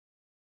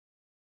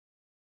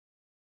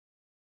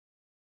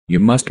You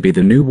must be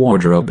the new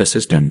wardrobe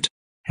assistant.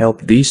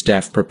 Help these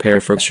staff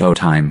prepare for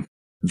showtime.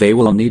 They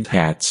will need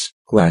hats,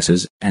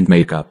 glasses, and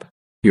makeup.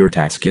 Your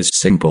task is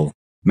simple.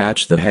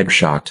 Match the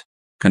headshot.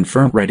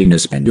 Confirm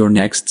readiness and your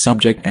next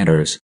subject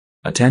enters.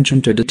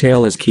 Attention to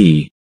detail is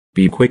key.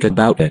 Be quick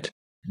about it.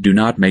 Do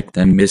not make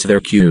them miss their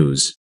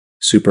cues.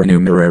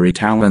 Supernumerary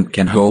talent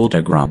can hold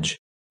a grudge.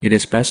 It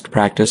is best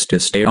practice to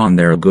stay on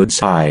their good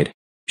side.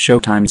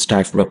 Showtime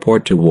staff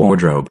report to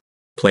wardrobe.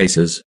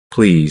 Places,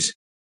 please.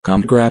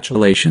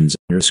 Congratulations,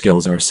 your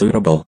skills are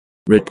suitable.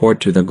 Report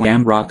to the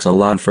Glam Rock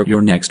Salon for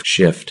your next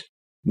shift.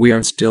 We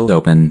are still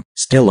open,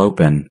 still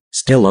open,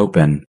 still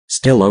open,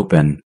 still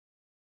open.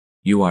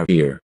 You are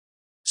here.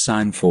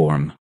 Sign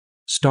form.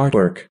 Start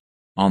work.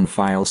 On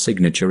file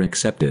signature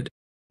accepted.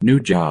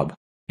 New job.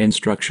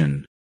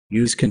 Instruction.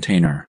 Use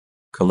container.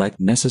 Collect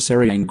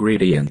necessary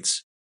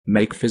ingredients.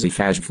 Make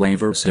fizzy-faz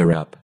flavor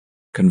syrup.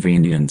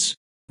 Convenience.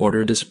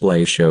 Order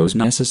display shows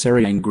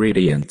necessary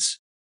ingredients.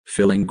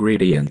 Fill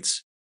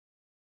ingredients.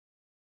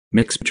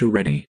 Mixture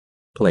ready.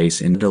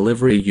 Place in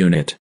delivery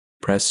unit.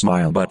 Press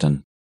smile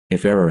button.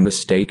 If error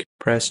mistake,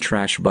 press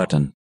trash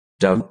button.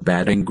 Dump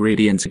bad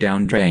ingredients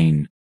down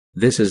drain.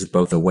 This is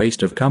both a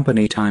waste of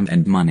company time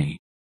and money.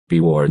 Be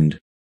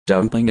warned.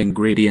 Dumping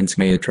ingredients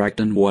may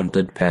attract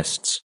unwanted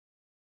pests.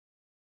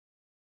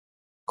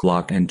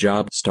 Clock and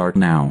job start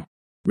now.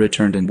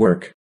 Return to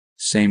work.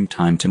 Same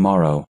time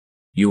tomorrow.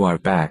 You are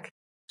back.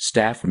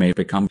 Staff may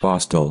become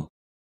hostile.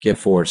 Give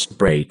forced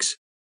breaks.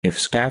 If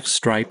staff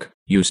strike,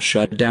 use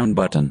shutdown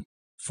button.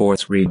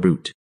 Force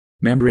reboot.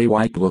 Memory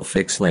wipe will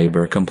fix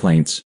labor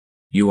complaints.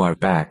 You are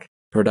back.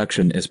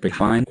 Production is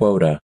behind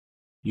quota.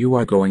 You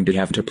are going to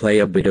have to play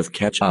a bit of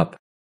catch up.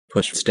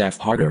 Push staff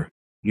harder.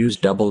 Use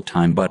double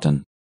time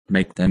button.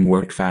 Make them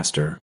work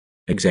faster.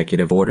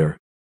 Executive order.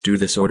 Do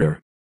this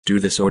order. Do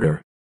this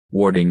order.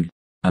 Warning.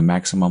 A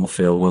maximum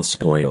fill will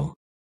spoil.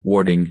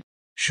 Warning.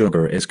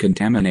 Sugar is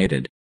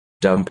contaminated.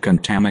 Dump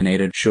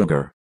contaminated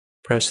sugar.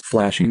 Press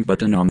flashing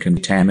button on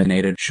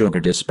contaminated sugar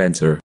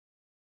dispenser.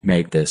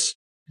 Make this.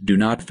 Do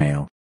not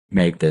fail.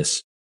 Make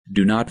this.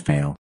 Do not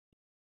fail.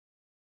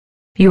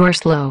 You are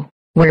slow.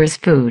 Where is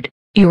food?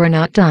 You are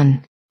not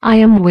done. I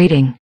am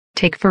waiting.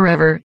 Take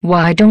forever.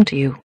 Why don't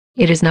you?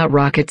 It is not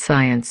rocket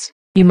science.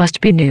 You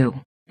must be new.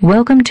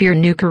 Welcome to your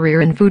new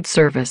career in food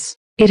service.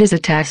 It is a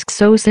task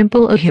so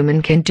simple a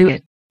human can do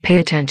it. Pay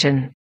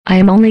attention. I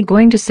am only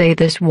going to say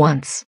this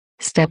once.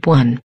 Step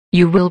 1.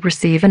 You will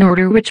receive an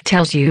order which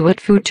tells you what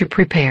food to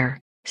prepare.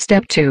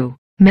 Step 2.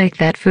 Make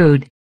that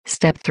food.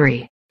 Step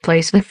 3.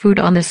 Place the food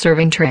on the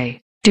serving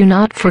tray. Do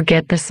not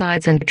forget the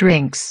sides and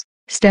drinks.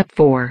 Step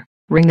 4.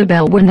 Ring the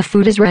bell when the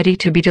food is ready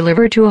to be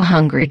delivered to a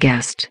hungry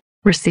guest.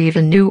 Receive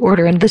a new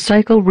order and the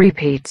cycle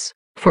repeats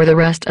for the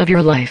rest of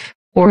your life,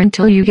 or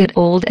until you get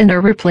old and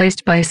are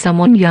replaced by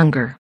someone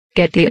younger.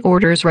 Get the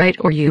orders right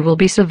or you will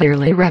be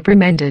severely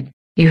reprimanded.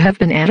 You have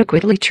been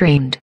adequately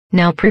trained.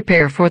 Now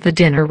prepare for the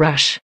dinner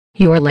rush.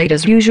 You are late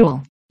as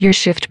usual. Your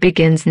shift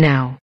begins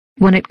now.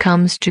 When it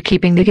comes to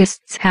keeping the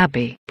guests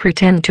happy,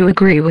 pretend to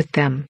agree with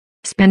them.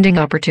 Spending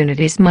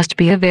opportunities must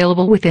be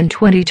available within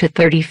 20 to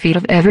 30 feet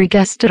of every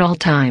guest at all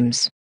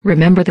times.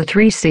 Remember the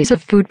 3 C's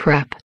of food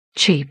prep.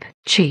 Cheap,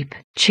 cheap,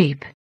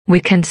 cheap.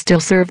 We can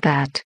still serve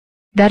that.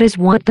 That is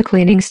what the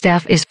cleaning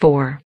staff is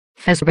for.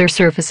 As where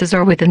surfaces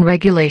are within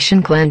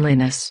regulation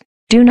cleanliness.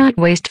 Do not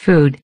waste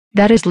food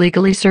that is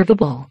legally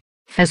servable.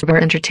 As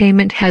where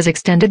entertainment has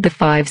extended the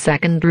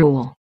 5-second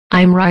rule.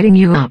 I'm writing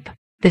you up.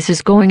 This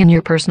is going in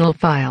your personal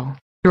file.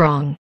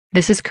 Wrong.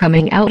 This is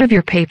coming out of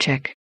your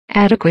paycheck.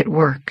 Adequate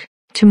work.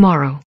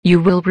 Tomorrow, you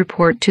will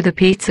report to the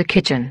pizza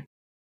kitchen.